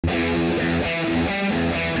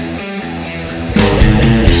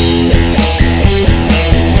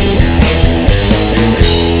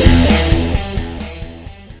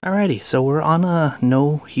Alrighty, so we're on a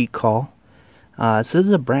no heat call. This is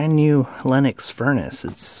a brand new Lennox furnace.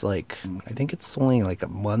 It's like, I think it's only like a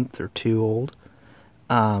month or two old.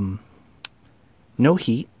 No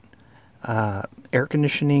heat, air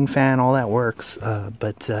conditioning, fan, all that works.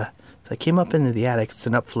 So I came up into the attic. It's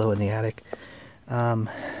an upflow in the attic.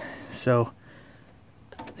 So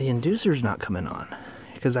the inducer's not coming on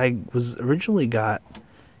because I was originally got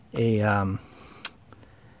a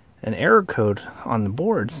an error code on the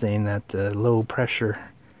board saying that the low pressure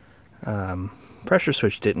pressure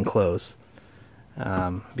switch didn't close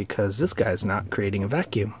because this guy's not creating a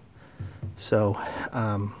vacuum. So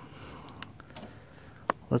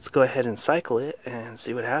let's go ahead and cycle it and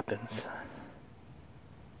see what happens.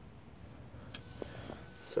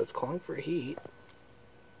 So it's calling for heat.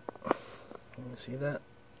 You can see that?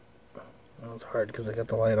 Well, it's hard because I got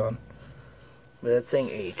the light on. But it's saying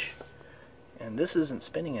H. And this isn't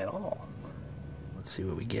spinning at all. Let's see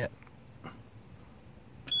what we get.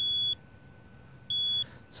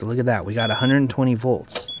 So look at that. We got 120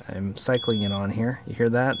 volts. I'm cycling it on here. You hear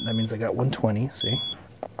that? That means I got 120. See?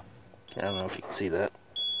 I don't know if you can see that.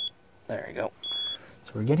 There you go.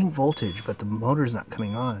 So we're getting voltage, but the motor's not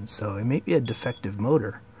coming on. So it may be a defective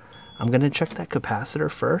motor. I'm going to check that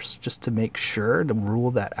capacitor first just to make sure to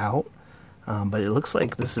rule that out. But it looks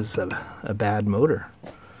like this is a bad motor.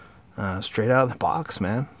 Straight out of the box,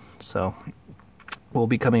 man. So we'll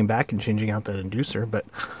be coming back and changing out that inducer, but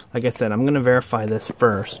like I said, I'm going to verify this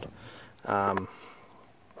first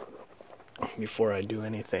before I do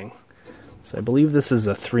anything. So I believe this is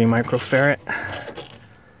a 3 microfarad.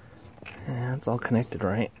 Yeah, it's all connected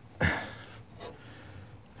right.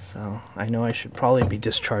 So I know I should probably be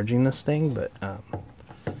discharging this thing, but I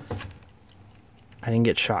didn't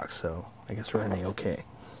get shocked, so I guess we're running okay.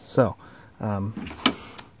 So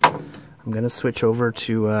I'm going to switch over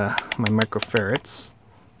to my microfarads.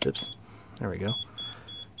 Oops, there we go.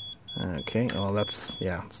 Okay, well that's,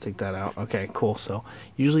 yeah, let's take that out. Okay, cool. So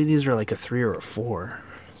usually these are like a 3 or a 4.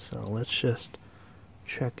 So let's just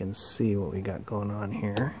check and see what we got going on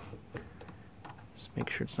here. Just make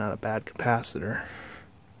sure it's not a bad capacitor.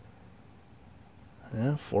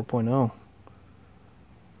 Yeah, 4.0.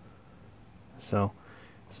 So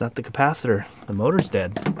it's not the capacitor. The motor's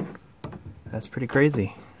dead. That's pretty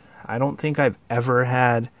crazy. I don't think I've ever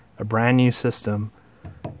had a brand new system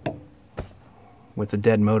with a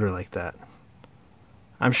dead motor like that.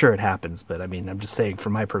 I'm sure it happens, but I mean, I'm just saying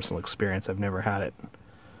from my personal experience, I've never had it.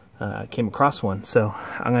 I came across one, so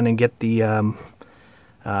I'm going to get the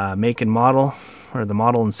make and model, or the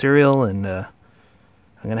model and serial, and I'm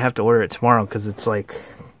going to have to order it tomorrow because it's like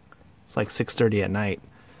 6:30 at night.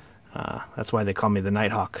 That's why they call me the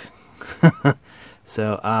Nighthawk.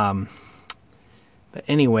 So, but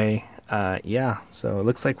anyway, yeah, so it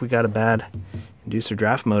looks like we got a bad inducer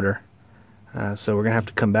draft motor. So we're going to have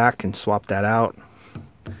to come back and swap that out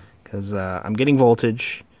because I'm getting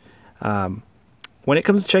voltage. When it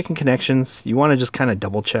comes to checking connections, you want to just kind of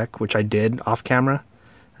double check, which I did off camera.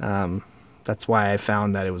 That's why I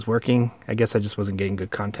found that it was working. I guess I just wasn't getting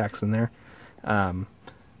good contacts in there.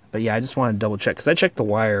 But yeah, I just want to double check because I checked the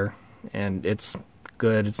wire and it's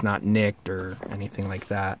good. It's not nicked or anything like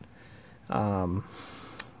that.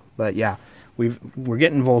 But yeah, we're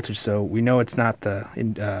getting voltage, so we know it's not the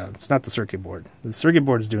circuit board. The circuit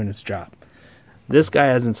board is doing its job. This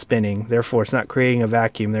guy isn't spinning, therefore it's not creating a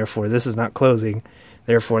vacuum. Therefore this is not closing.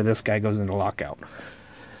 Therefore this guy goes into lockout.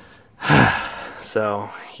 So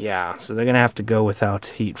yeah, so they're gonna have to go without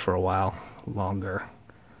heat for a while longer.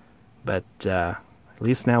 But at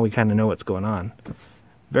least now we kind of know what's going on.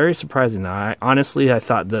 Very surprising though. Honestly, I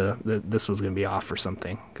thought this was going to be off or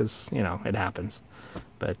something, because, you know, it happens.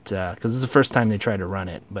 But, because this is the first time they tried to run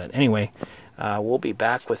it. But anyway, we'll be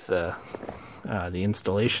back with the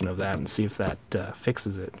installation of that and see if that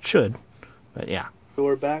fixes it. It should, but yeah. So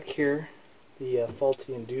we're back here, the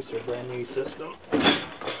faulty inducer, brand new system.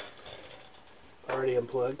 Already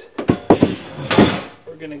unplugged.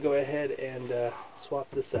 We're going to go ahead and swap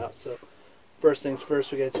this out. So first things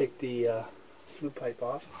first, we got to take the flue pipe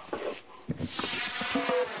off.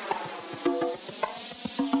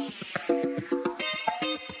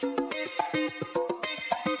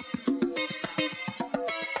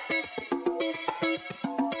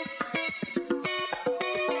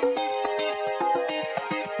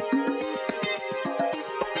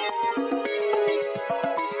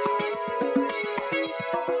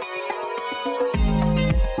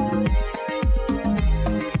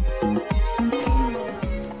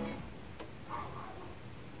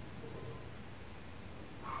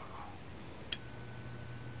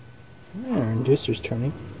 Inducer's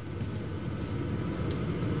turning.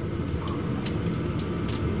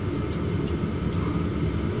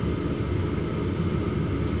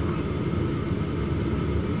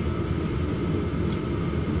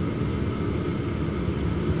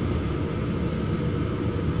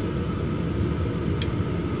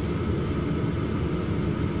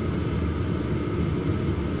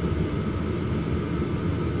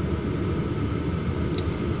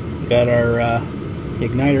 got our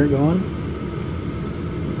igniter going.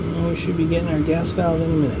 And we should be getting our gas valve in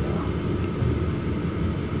a minute now.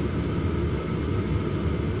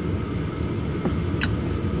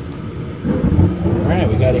 Alright,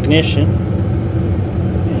 we got ignition.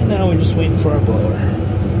 And now we're just waiting for our blower.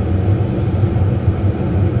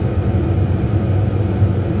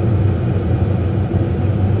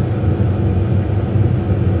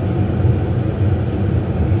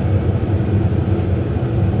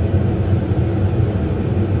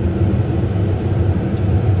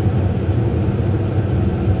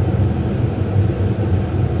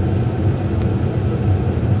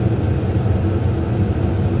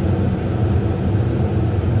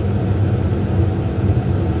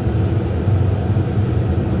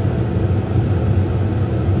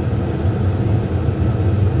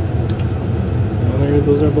 There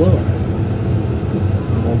goes our blower.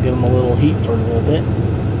 And we'll give them a little heat for a little bit.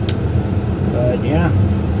 But yeah,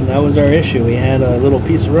 that was our issue. We had a little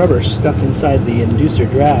piece of rubber stuck inside the inducer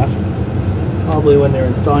draft. Probably when they were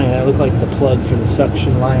installing it, it looked like the plug for the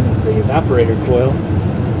suction line of the evaporator coil.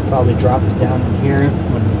 Probably dropped it down in here.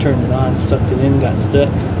 When we turned it on, sucked it in, got stuck.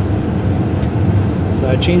 So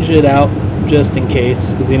I changed it out just in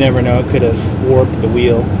case, because you never know, it could have warped the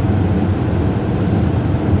wheel.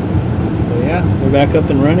 Yeah, they're back up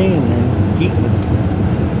and running and they're heating.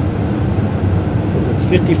 Because it's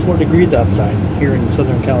 54 degrees outside here in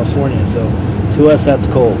Southern California, so to us that's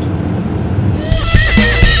cold.